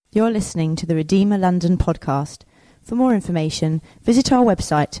You're listening to the Redeemer London podcast. For more information, visit our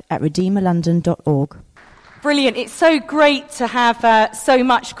website at redeemerlondon.org. Brilliant. It's so great to have so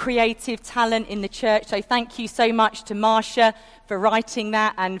much creative talent in the church. So thank you so much to Marsha for writing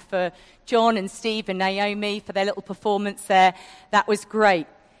that, and for John and Steve and Naomi for their little performance there. That was great.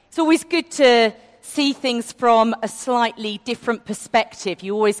 It's always good to see things from a slightly different perspective.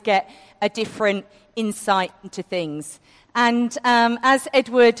 You always get a different insight into things. And as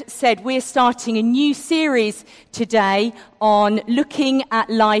Edward said, we're starting a new series today on looking at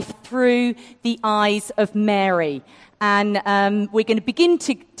life through the eyes of Mary. And we're going to begin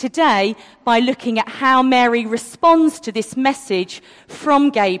today by looking at how Mary responds to this message from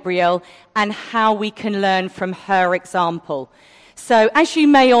Gabriel and how we can learn from her example. So, as you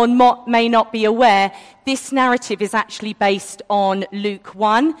may or may not be aware, this narrative is actually based on Luke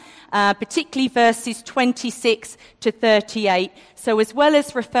 1, particularly verses 26 to 38. So, as well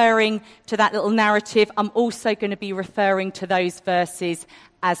as referring to that little narrative, I'm also going to be referring to those verses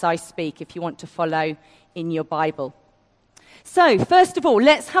as I speak, if you want to follow in your Bible. So, first of all,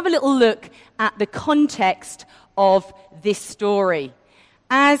 let's have a little look at the context of this story.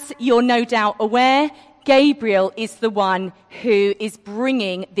 As you're no doubt aware, Gabriel is the one who is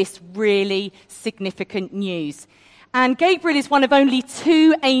bringing this really significant news. And Gabriel is one of only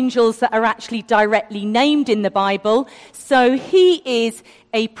two angels that are actually directly named in the Bible, so he is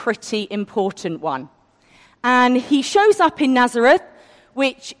a pretty important one. And he shows up in Nazareth,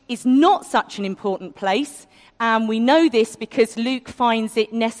 which is not such an important place, and we know this because Luke finds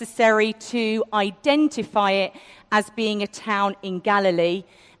it necessary to identify it as being a town in Galilee,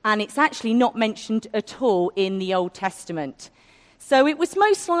 and it's actually not mentioned at all in the Old Testament. So it was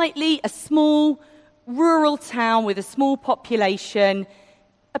most likely a small rural town with a small population,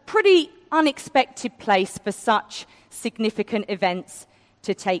 a pretty unexpected place for such significant events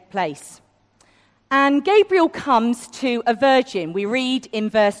to take place. And Gabriel comes to a virgin. We read in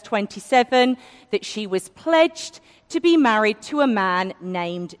verse 27 that she was pledged to be married to a man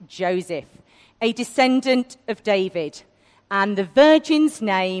named Joseph, a descendant of David. And the virgin's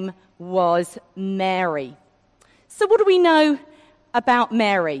name was Mary. So what do we know about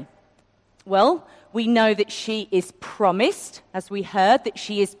Mary? Well, we know that she is promised, as we heard, that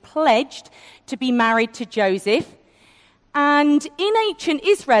she is pledged to be married to Joseph. And in ancient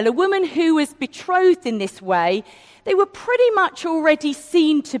Israel, a woman who was betrothed in this way, they were pretty much already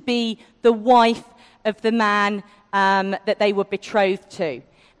seen to be the wife of the man that they were betrothed to.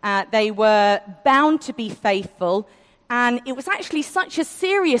 They were bound to be faithful. And it was actually such a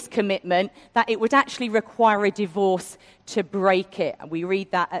serious commitment that it would actually require a divorce to break it. And we read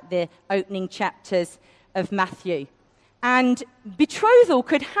that at the opening chapters of Matthew. And betrothal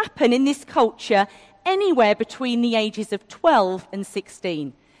could happen in this culture anywhere between the ages of 12 and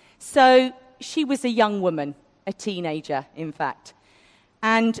 16. So she was a young woman, a teenager, in fact.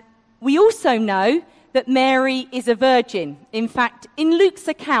 And we also know that Mary is a virgin. In fact, in Luke's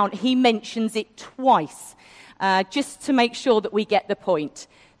account, he mentions it twice. Just to make sure that we get the point,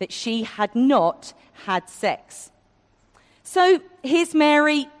 that she had not had sex. So here's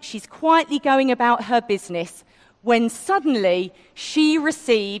Mary, she's quietly going about her business when suddenly she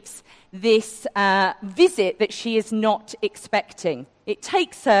receives this visit that she is not expecting. It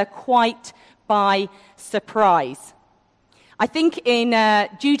takes her quite by surprise. I think in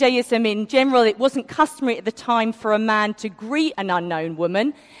Judaism in general, it wasn't customary at the time for a man to greet an unknown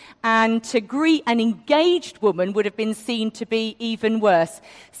woman, and to greet an engaged woman would have been seen to be even worse.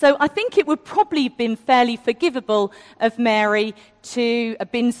 So I think it would probably have been fairly forgivable of Mary to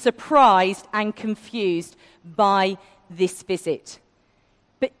have been surprised and confused by this visit.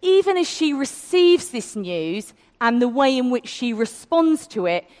 But even as she receives this news and the way in which she responds to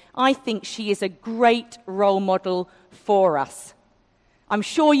it, I think she is a great role model for us. I'm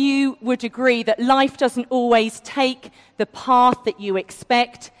sure you would agree that life doesn't always take the path that you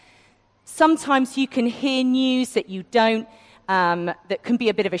expect. Sometimes you can hear news that you don't, that can be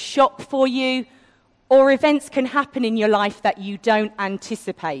a bit of a shock for you, or events can happen in your life that you don't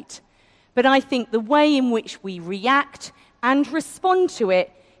anticipate. But I think the way in which we react and respond to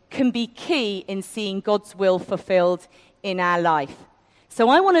it can be key in seeing God's will fulfilled in our life. So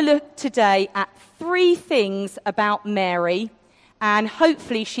I want to look today at 3 things about Mary, and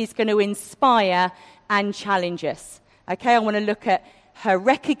hopefully she's going to inspire and challenge us. Okay, I want to look at her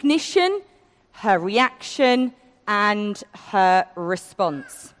recognition, her reaction, and her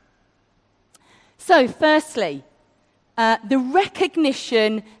response. So, firstly, the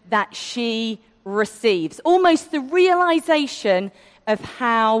recognition that she receives, almost the realization of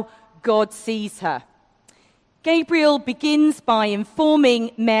how God sees her. Gabriel begins by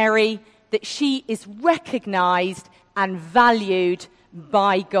informing Mary that she is recognized and valued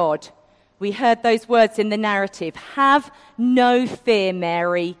by God. We heard those words in the narrative. Have no fear,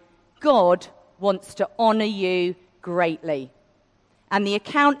 Mary. God wants to honor you greatly. And the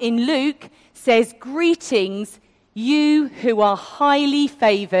account in Luke says, greetings, you who are highly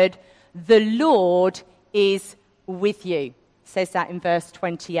favored, the Lord is with you. It says that in verse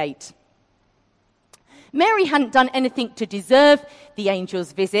 28. Mary hadn't done anything to deserve the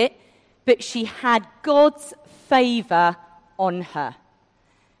angel's visit, but she had God's favor on her.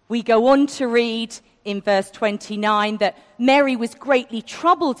 We go on to read in verse 29 that Mary was greatly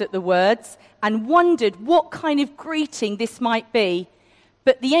troubled at the words and wondered what kind of greeting this might be.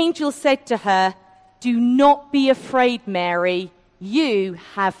 But the angel said to her, do not be afraid, Mary. You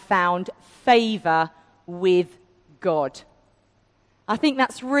have found favor with God. I think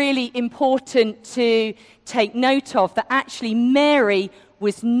that's really important to take note of, that actually Mary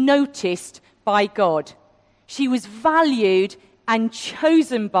was noticed by God. She was valued and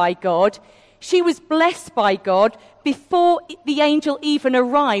chosen by God. She was blessed by God before the angel even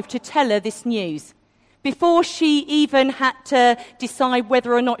arrived to tell her this news. Before she even had to decide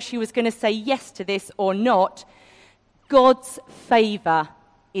whether or not she was going to say yes to this or not, God's favor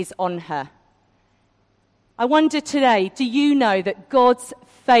is on her. I wonder today, do you know that God's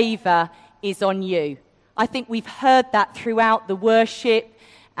favor is on you? I think we've heard that throughout the worship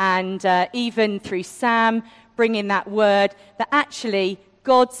and even through Sam bringing that word, that actually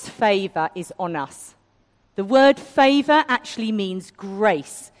God's favor is on us. The word favor actually means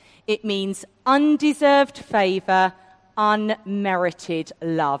grace. It means undeserved favor, unmerited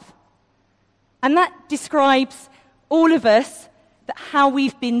love. And that describes all of us, that how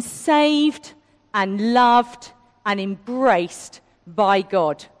we've been saved and loved and embraced by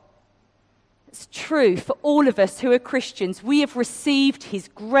God. It's true for all of us who are Christians. We have received his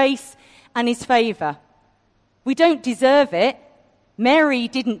grace and his favor. We don't deserve it. Mary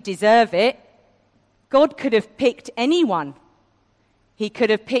didn't deserve it. God could have picked anyone. He could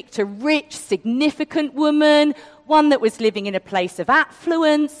have picked a rich, significant woman, one that was living in a place of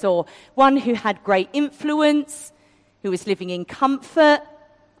affluence, or one who had great influence, who was living in comfort.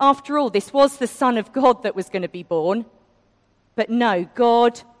 After all, this was the Son of God that was going to be born. But no,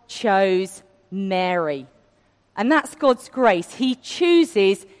 God chose Mary. And that's God's grace. He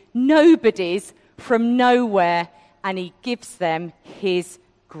chooses nobodies from nowhere, and he gives them his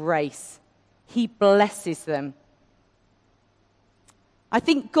grace. He blesses them. I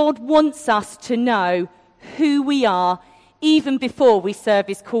think God wants us to know who we are even before we serve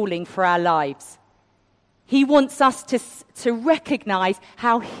his calling for our lives. He wants us to recognize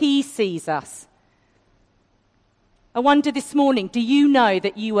how he sees us. I wonder this morning, do you know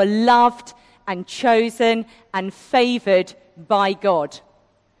that you are loved and chosen and favored by God?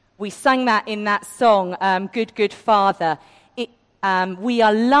 We sang that in that song, Good, Good Father. We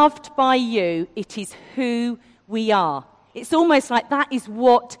are loved by you. It is who we are. It's almost like that is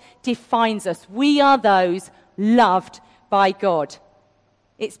what defines us. We are those loved by God.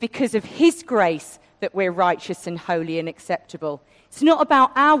 It's because of his grace that we're righteous and holy and acceptable. It's not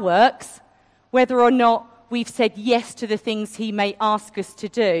about our works, whether or not we've said yes to the things he may ask us to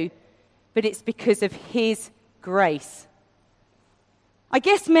do, but it's because of his grace. I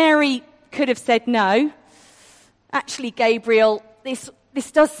guess Mary could have said no. Actually, Gabriel, this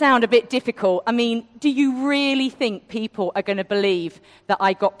does sound a bit difficult. I mean, do you really think people are going to believe that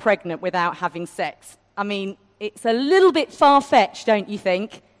I got pregnant without having sex? I mean, it's a little bit far-fetched, don't you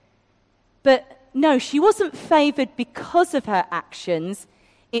think? But no, she wasn't favored because of her actions.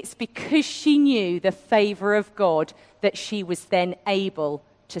 It's because she knew the favor of God that she was then able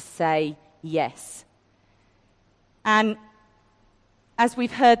to say yes. And as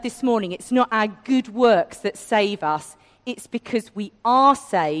we've heard this morning, it's not our good works that save us. It's because we are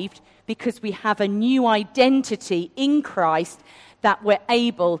saved, because we have a new identity in Christ, that we're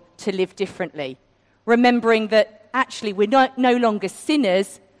able to live differently. Remembering that actually we're no longer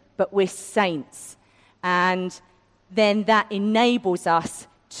sinners, but we're saints. And then that enables us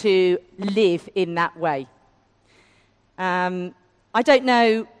to live in that way. I don't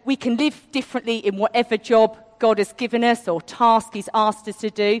know, we can live differently in whatever job God has given us or task he's asked us to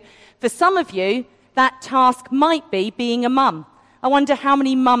do. For some of you, that task might be being a mum. I wonder how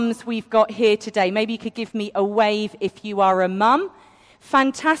many mums we've got here today. Maybe you could give me a wave if you are a mum.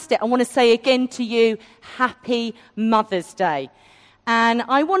 Fantastic. I want to say again to you, Happy Mother's Day. And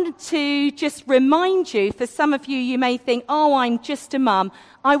I wanted to just remind you, for some of you, you may think, oh, I'm just a mum.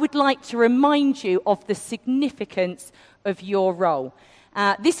 I would like to remind you of the significance of your role.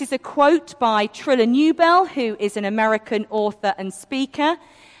 This is a quote by Trilla Newbell, who is an American author and speaker.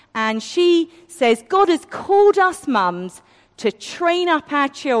 And she says, God has called us mums to train up our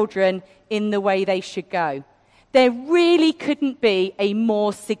children in the way they should go. There really couldn't be a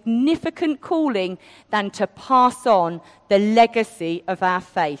more significant calling than to pass on the legacy of our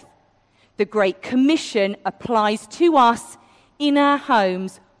faith. The Great Commission applies to us in our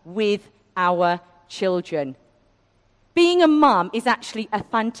homes with our children. Being a mum is actually a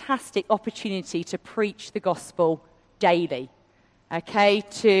fantastic opportunity to preach the gospel daily. Okay,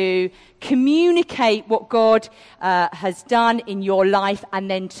 to communicate what God has done in your life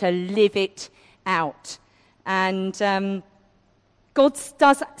and then to live it out. And God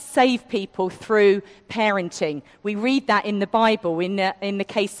does save people through parenting. We read that in the Bible. In the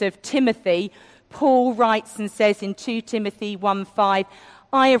case of Timothy, Paul writes and says in 2 Timothy 1:5,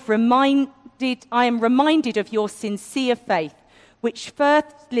 I am reminded of your sincere faith, which first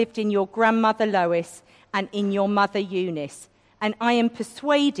lived in your grandmother Lois and in your mother Eunice, and I am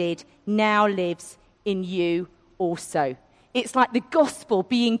persuaded now lives in you also. It's like the gospel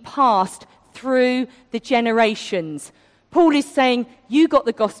being passed through the generations. Paul is saying, you got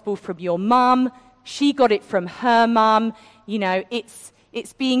the gospel from your mum, she got it from her mum. You know,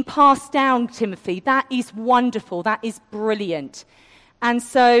 it's being passed down, Timothy. That is wonderful. That is brilliant. And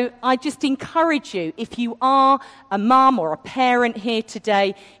so I just encourage you, if you are a mum or a parent here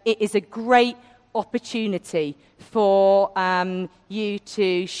today, it is a great opportunity for you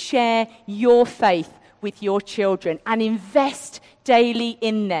to share your faith with your children and invest daily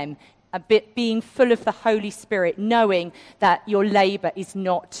in them, a bit being full of the Holy Spirit, knowing that your labour is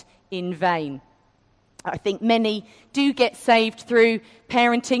not in vain. I think many do get saved through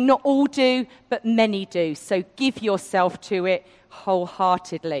parenting. Not all do, but many do. So give yourself to it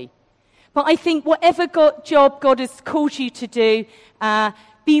wholeheartedly. But I think whatever job God has called you to do,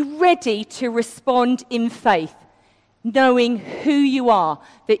 be ready to respond in faith, knowing who you are,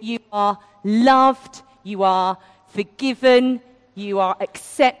 that you are loved, you are forgiven, you are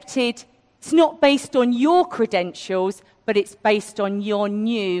accepted. It's not based on your credentials, but it's based on your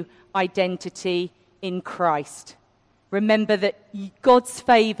new identity in Christ. Remember that God's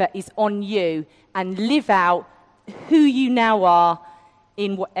favour is on you, and live out who you now are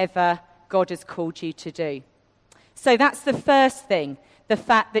in whatever God has called you to do. So that's the first thing, the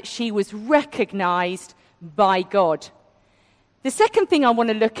fact that she was recognised by God. The second thing I want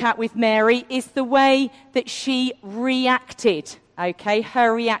to look at with Mary is the way that she reacted, okay,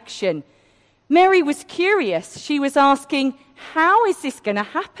 her reaction. Mary was curious. She was asking, how is this going to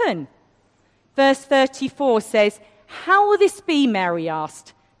happen? Verse 34 says, how will this be, Mary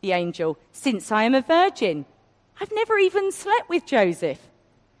asked the angel, since I am a virgin? I've never even slept with Joseph.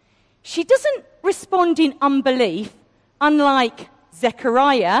 She doesn't respond in unbelief, unlike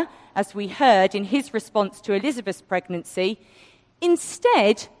Zechariah, as we heard in his response to Elizabeth's pregnancy.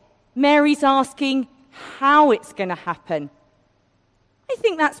 Instead, Mary's asking how it's going to happen. I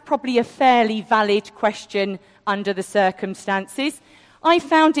think that's probably a fairly valid question under the circumstances. I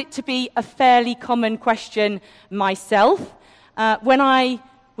found it to be a fairly common question myself. When I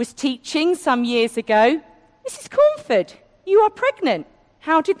was teaching some years ago, Mrs. Cornford, you are pregnant.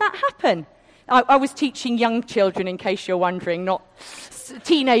 How did that happen? I was teaching young children, in case you're wondering, not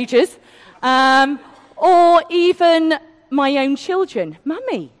teenagers. Or even my own children.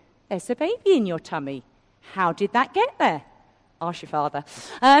 Mummy, there's a baby in your tummy. How did that get there? Ask your father.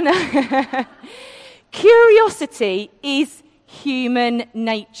 Curiosity is human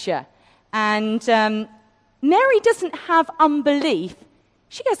nature. And Mary doesn't have unbelief.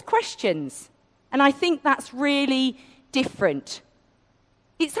 She has questions. And I think that's really different.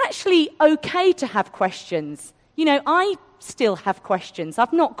 It's actually okay to have questions. You know, I still have questions.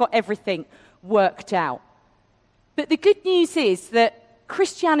 I've not got everything worked out. But the good news is that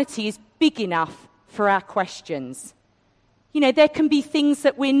Christianity is big enough for our questions. You know, there can be things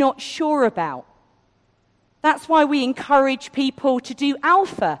that we're not sure about. That's why we encourage people to do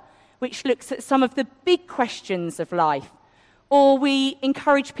Alpha, which looks at some of the big questions of life. Or we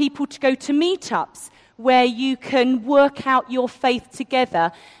encourage people to go to meetups where you can work out your faith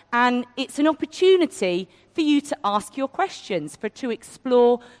together, and it's an opportunity for you to ask your questions, to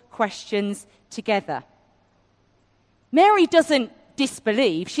explore questions together. Mary doesn't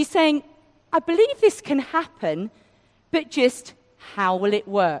disbelieve. She's saying, I believe this can happen, but just how will it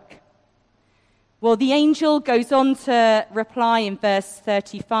work? Well, the angel goes on to reply in verse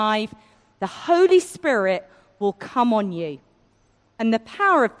 35, the Holy Spirit will come on you, and the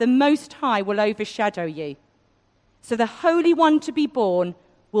power of the Most High will overshadow you. So the Holy One to be born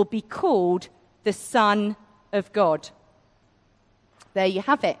will be called the Son of God. There you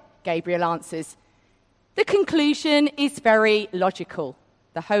have it, Gabriel answers. The conclusion is very logical.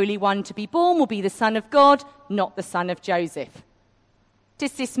 The Holy One to be born will be the Son of God, not the son of Joseph.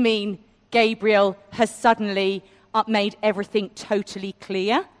 Does this mean Gabriel has suddenly made everything totally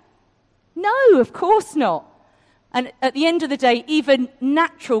clear? No, of course not. And at the end of the day, even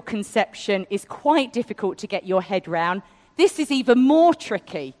natural conception is quite difficult to get your head round. This is even more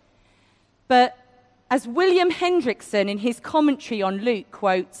tricky. But as William Hendrickson in his commentary on Luke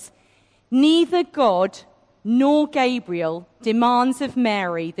quotes, neither God nor Gabriel demands of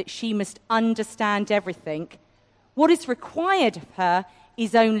Mary that she must understand everything. What is required of her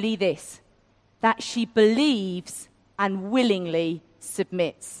is only this, that she believes and willingly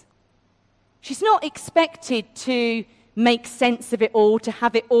submits. She's not expected to make sense of it all, to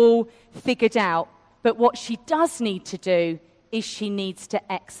have it all figured out. But what she does need to do is she needs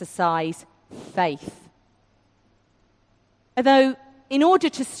to exercise faith. Although, in order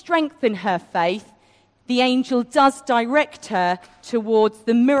to strengthen her faith, the angel does direct her towards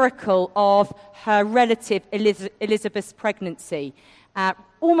the miracle of her relative Elizabeth's pregnancy,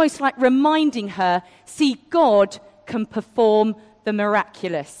 almost like reminding her, see, God can perform the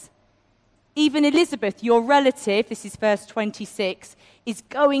miraculous. Even Elizabeth, your relative, this is verse 26, is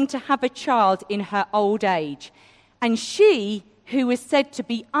going to have a child in her old age. And she, who is said to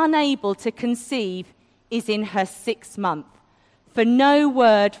be unable to conceive, is in her 6th month. For no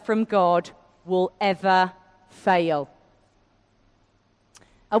word from God will ever fail.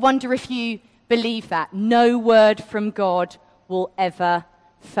 I wonder if you believe that. No word from God will ever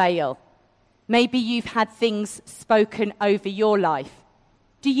fail. Maybe you've had things spoken over your life.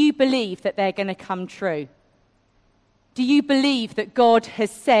 Do you believe that they're going to come true? Do you believe that God has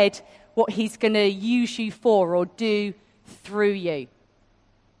said what he's going to use you for or do through you?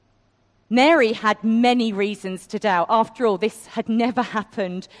 Mary had many reasons to doubt. After all, this had never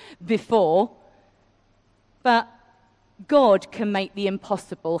happened before. But God can make the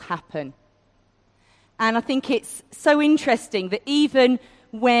impossible happen. And I think it's so interesting that even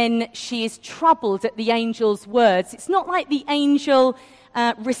when she is troubled at the angel's words, it's not like the angel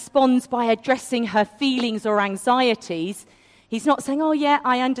responds by addressing her feelings or anxieties. He's not saying, oh yeah,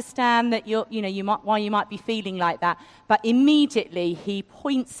 I understand that why you might be feeling like that. But immediately he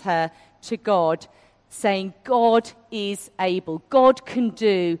points her to God, saying, God is able. God can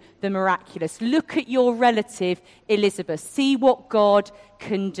do the miraculous. Look at your relative Elizabeth. See what God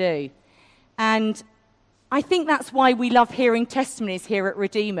can do. And I think that's why we love hearing testimonies here at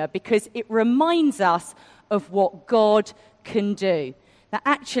Redeemer, because it reminds us of what God can do. That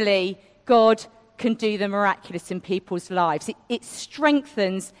actually God can do the miraculous in people's lives. It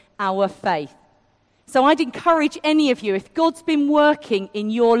strengthens our faith. So I'd encourage any of you, if God's been working in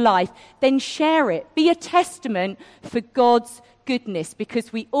your life, then share it. Be a testament for God's goodness,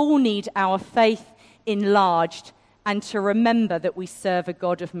 because we all need our faith enlarged and to remember that we serve a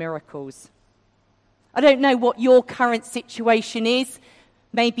God of miracles. I don't know what your current situation is,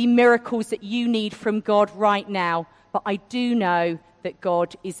 maybe miracles that you need from God right now, but I do know that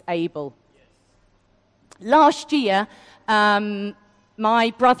God is able. Last year,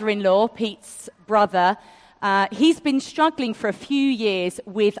 my brother-in-law, Pete's brother, he's been struggling for a few years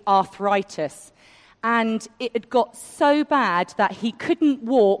with arthritis. And it had got so bad that he couldn't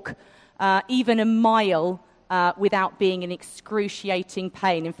walk even a mile without being in excruciating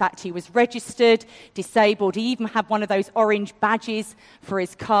pain. In fact, he was registered disabled. He even had one of those orange badges for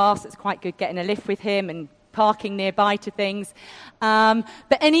his car, so it's quite good getting a lift with him and parking nearby to things.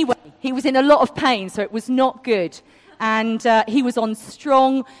 But anyway, he was in a lot of pain, so it was not good. And he was on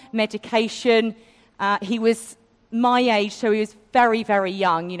strong medication. He was my age, so he was very, very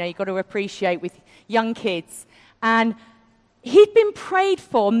young. You know, you've got to appreciate with young kids. And he'd been prayed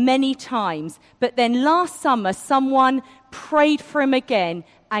for many times, but then last summer, someone prayed for him again,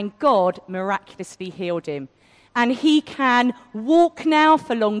 and God miraculously healed him. And he can walk now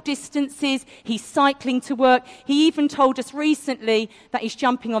for long distances. He's cycling to work. He even told us recently that he's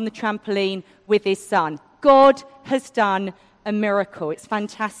jumping on the trampoline with his son. God has done a miracle. It's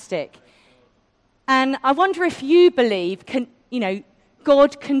fantastic. And I wonder if you believe,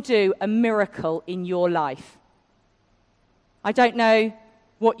 God can do a miracle in your life. I don't know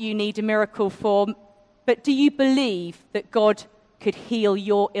what you need a miracle for, but do you believe that God could heal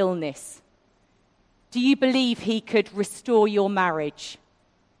your illness? Do you believe he could restore your marriage?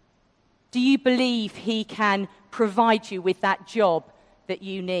 Do you believe he can provide you with that job that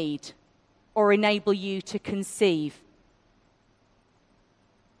you need or enable you to conceive?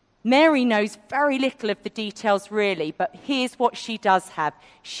 Mary knows very little of the details really, but here's what she does have.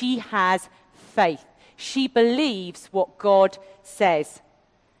 She has faith. She believes what God says.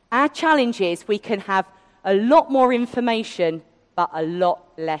 Our challenge is we can have a lot more information, but a lot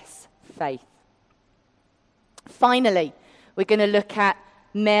less faith. Finally, we're going to look at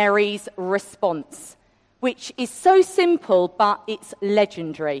Mary's response, which is so simple, but it's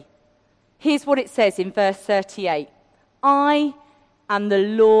legendary. Here's what it says in verse 38. "I am the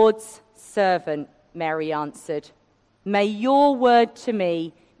Lord's servant," Mary answered. "May your word to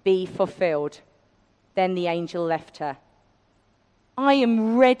me be fulfilled." Then the angel left her. "I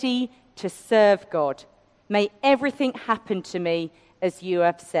am ready to serve God. May everything happen to me as you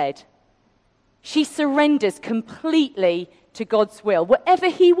have said." She surrenders completely to God's will. Whatever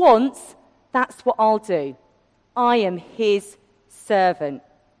he wants, that's what I'll do. I am his servant.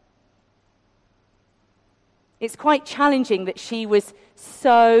 It's quite challenging that she was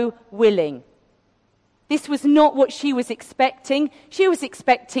so willing. This was not what she was expecting. She was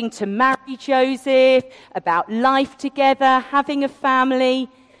expecting to marry Joseph, about life together, having a family.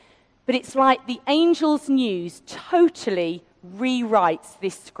 But it's like the angel's news totally rewrites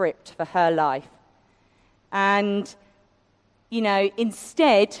this script for her life. And,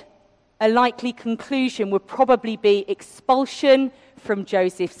 instead, a likely conclusion would probably be expulsion from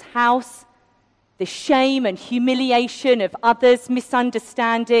Joseph's house, the shame and humiliation of others'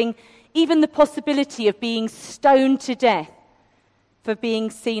 misunderstanding, even the possibility of being stoned to death for being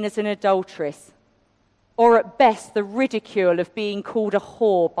seen as an adulteress, or at best the ridicule of being called a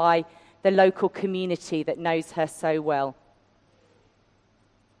whore by the local community that knows her so well.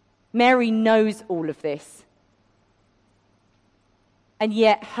 Mary knows all of this, and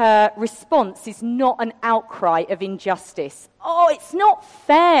yet her response is not an outcry of injustice. "Oh, it's not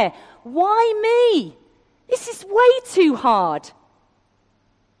fair. Why me? This is way too hard."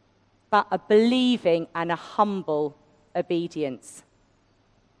 But a believing and a humble obedience.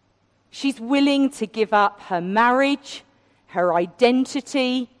 She's willing to give up her marriage, her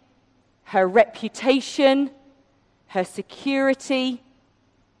identity, her reputation, her security.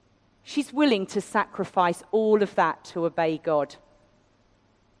 She's willing to sacrifice all of that to obey God.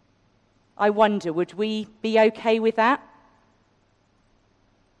 I wonder, would we be okay with that?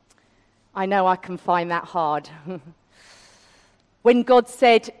 I know I can find that hard. When God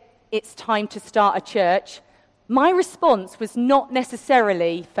said, "It's time to start a church," my response was not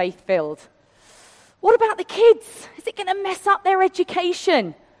necessarily faith-filled. What about the kids? Is it going to mess up their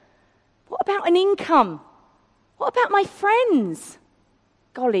education? What about an income? What about my friends?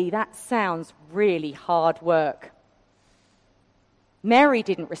 Golly, that sounds really hard work. Mary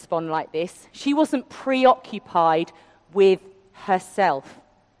didn't respond like this. She wasn't preoccupied with herself.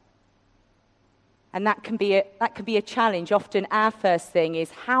 And that can be a challenge. Often our first thing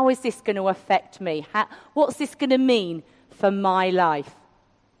is, how is this going to affect me? What's this going to mean for my life?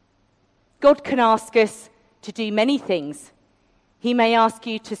 God can ask us to do many things. He may ask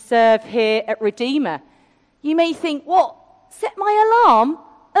you to serve here at Redeemer. You may think, what? Set my alarm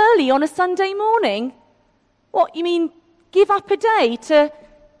early on a Sunday morning? What, you mean give up a day to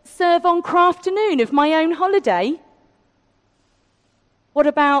serve on afternoon of my own holiday? What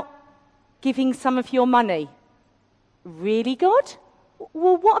about giving some of your money? Really, God?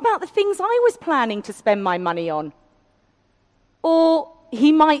 Well, what about the things I was planning to spend my money on? Or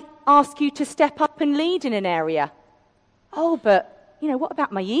he might ask you to step up and lead in an area. Oh, but, what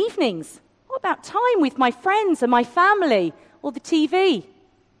about my evenings? What about time with my friends and my family or the TV?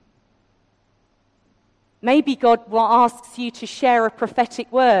 Maybe God asks you to share a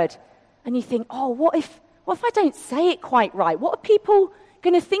prophetic word, and you think, oh, what if I don't say it quite right? What are people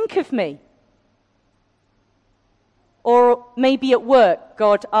going to think of me? Or maybe at work,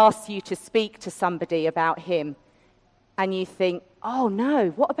 God asks you to speak to somebody about him, and you think, oh no,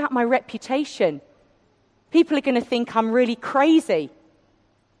 what about my reputation? People are going to think I'm really crazy.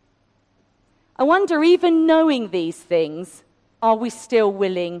 I wonder, even knowing these things, are we still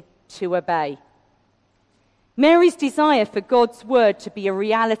willing to obey? Mary's desire for God's word to be a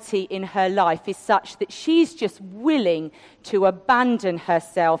reality in her life is such that she's just willing to abandon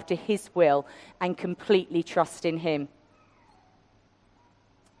herself to his will and completely trust in him.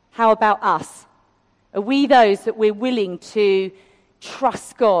 How about us? Are we those that we're willing to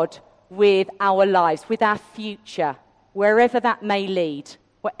trust God with our lives, with our future, wherever that may lead,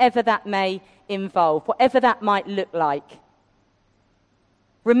 whatever that may involve, whatever that might look like?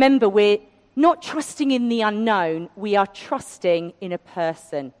 Remember, we're not trusting in the unknown, we are trusting in a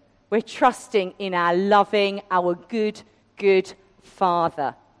person. We're trusting in our loving, our good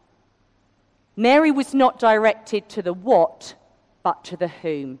Father. Mary was not directed to the what, but to the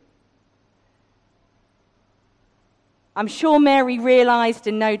whom. I'm sure Mary realized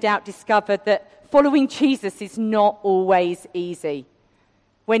and no doubt discovered that following Jesus is not always easy.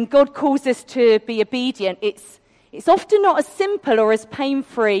 When God calls us to be obedient, it's often not as simple or as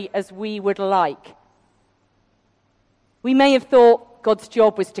pain-free as we would like. We may have thought God's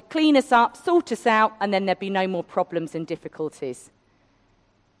job was to clean us up, sort us out, and then there'd be no more problems and difficulties.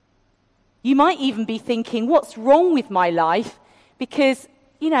 You might even be thinking, what's wrong with my life? Because,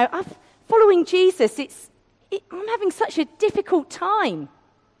 following Jesus, I'm having such a difficult time.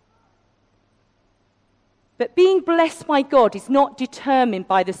 But being blessed by God is not determined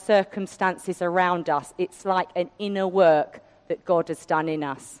by the circumstances around us. It's like an inner work that God has done in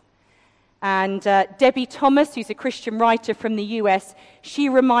us. And Debbie Thomas, who's a Christian writer from the US, she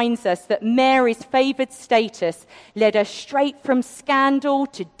reminds us that Mary's favoured status led her straight from scandal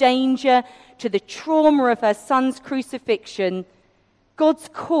to danger to the trauma of her son's crucifixion. God's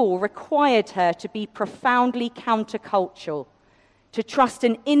call required her to be profoundly countercultural, to trust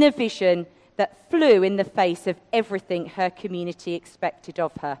an inner vision that flew in the face of everything her community expected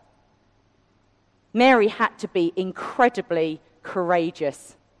of her. Mary had to be incredibly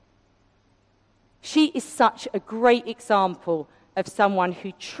courageous. She is such a great example of someone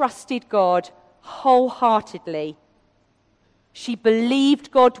who trusted God wholeheartedly. She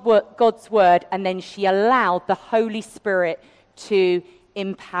believed God's word, and then she allowed the Holy Spirit to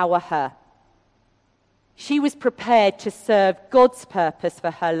empower her. She was prepared to serve God's purpose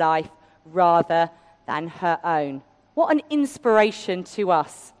for her life rather than her own. What an inspiration to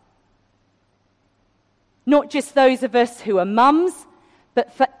us. Not just those of us who are mums,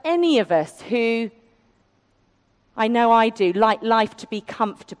 but for any of us who, I know I do, like life to be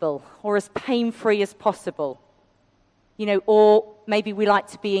comfortable or as pain-free as possible. Or maybe we like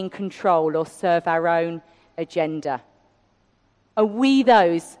to be in control or serve our own agenda. Are we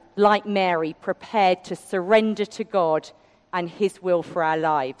those, like Mary, prepared to surrender to God and his will for our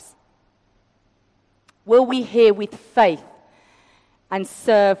lives? Will we hear with faith and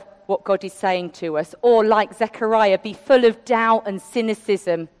serve what God is saying to us? Or, like Zechariah, be full of doubt and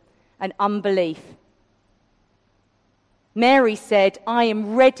cynicism and unbelief? Mary said, I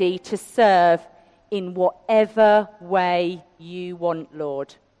am ready to serve in whatever way you want,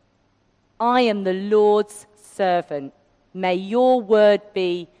 Lord. I am the Lord's servant. May your word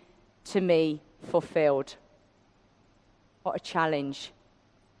be to me fulfilled. What a challenge.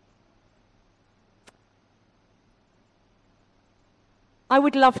 I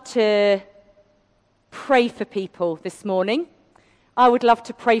would love to pray for people this morning. I would love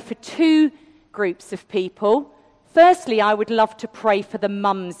to pray for two groups of people. Firstly, I would love to pray for the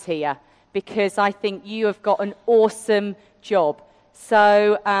mums here, because I think you have got an awesome job.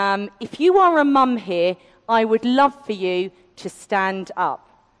 So if you are a mum here, I would love for you to stand up.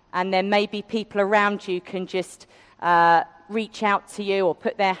 And then maybe people around you can just reach out to you or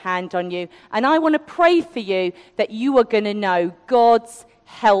put their hand on you. And I want to pray for you that you are going to know God's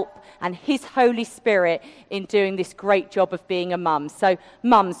help and his Holy Spirit in doing this great job of being a mum. So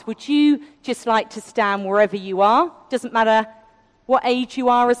mums, would you just like to stand wherever you are? Doesn't matter what age you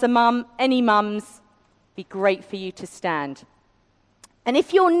are as a mum, any mums, be great for you to stand. And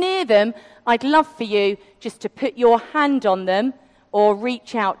if you're near them, I'd love for you just to put your hand on them or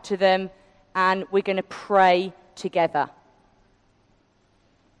reach out to them, and we're going to pray together.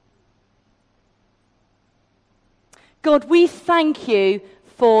 God, we thank you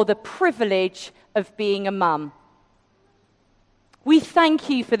for the privilege of being a mum. We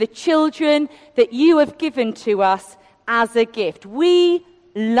thank you for the children that you have given to us as a gift. We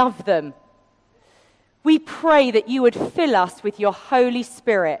love them. We pray that you would fill us with your Holy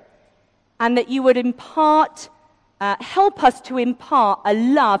Spirit and that you would help us to impart a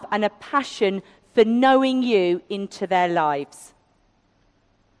love and a passion for knowing you into their lives.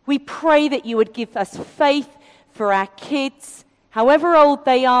 We pray that you would give us faith for our kids, however old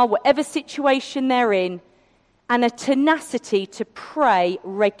they are, whatever situation they're in, and a tenacity to pray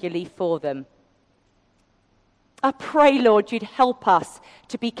regularly for them. I pray, Lord, you'd help us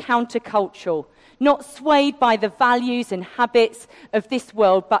to be countercultural, not swayed by the values and habits of this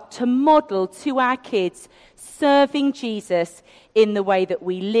world, but to model to our kids serving Jesus in the way that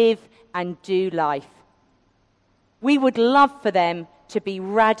we live and do life. We would love for them to be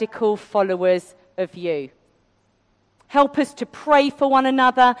radical followers of you. Help us to pray for one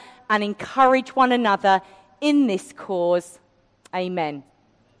another and encourage one another in this cause. Amen.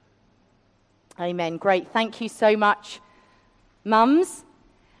 Amen. Great. Thank you so much, mums.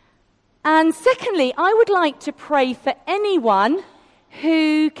 And secondly, I would like to pray for anyone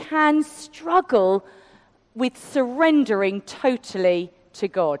who can struggle with surrendering totally to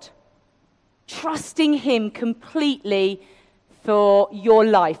God, trusting him completely for your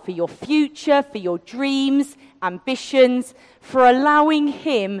life, for your future, for your dreams, ambitions, for allowing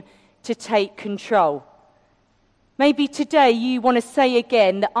him to take control. Maybe today you want to say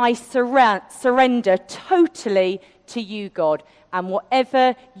again that I surrender totally to you, God, and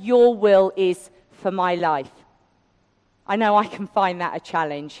whatever your will is for my life. I know I can find that a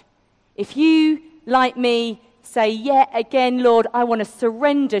challenge. If you, like me, say, yeah, again, Lord, I want to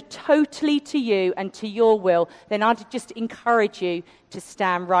surrender totally to you and to your will, then I'd just encourage you to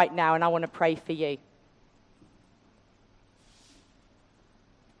stand right now, and I want to pray for you.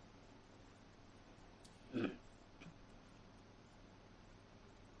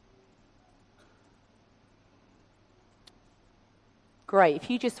 Great. If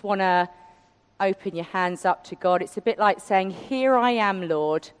you just want to open your hands up to God, it's a bit like saying, here I am,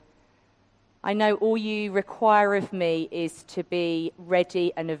 Lord. I know all you require of me is to be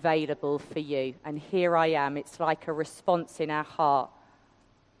ready and available for you. And here I am. It's like a response in our heart.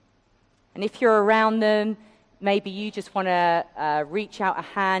 And if you're around them, maybe you just want to reach out a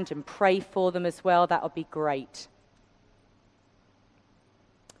hand and pray for them as well. That would be great.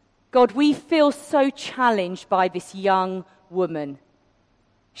 God, we feel so challenged by this young woman.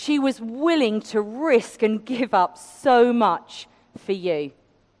 She was willing to risk and give up so much for you.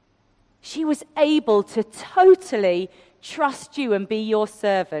 She was able to totally trust you and be your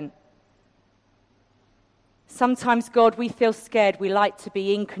servant. Sometimes, God, we feel scared. We like to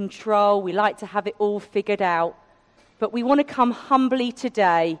be in control. We like to have it all figured out. But we want to come humbly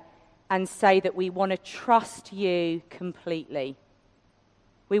today and say that we want to trust you completely.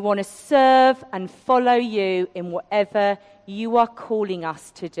 We want to serve and follow you in whatever you are calling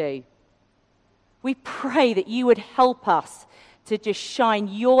us to do. We pray that you would help us to just shine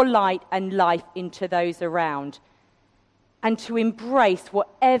your light and life into those around, and to embrace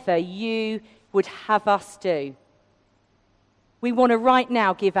whatever you would have us do. We want to right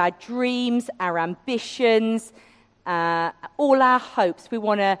now give our dreams, our ambitions, all our hopes. We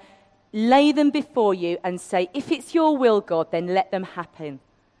want to lay them before you and say, if it's your will, God, then let them happen.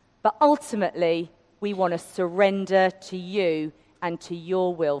 But ultimately, we want to surrender to you and to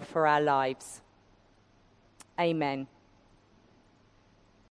your will for our lives. Amen.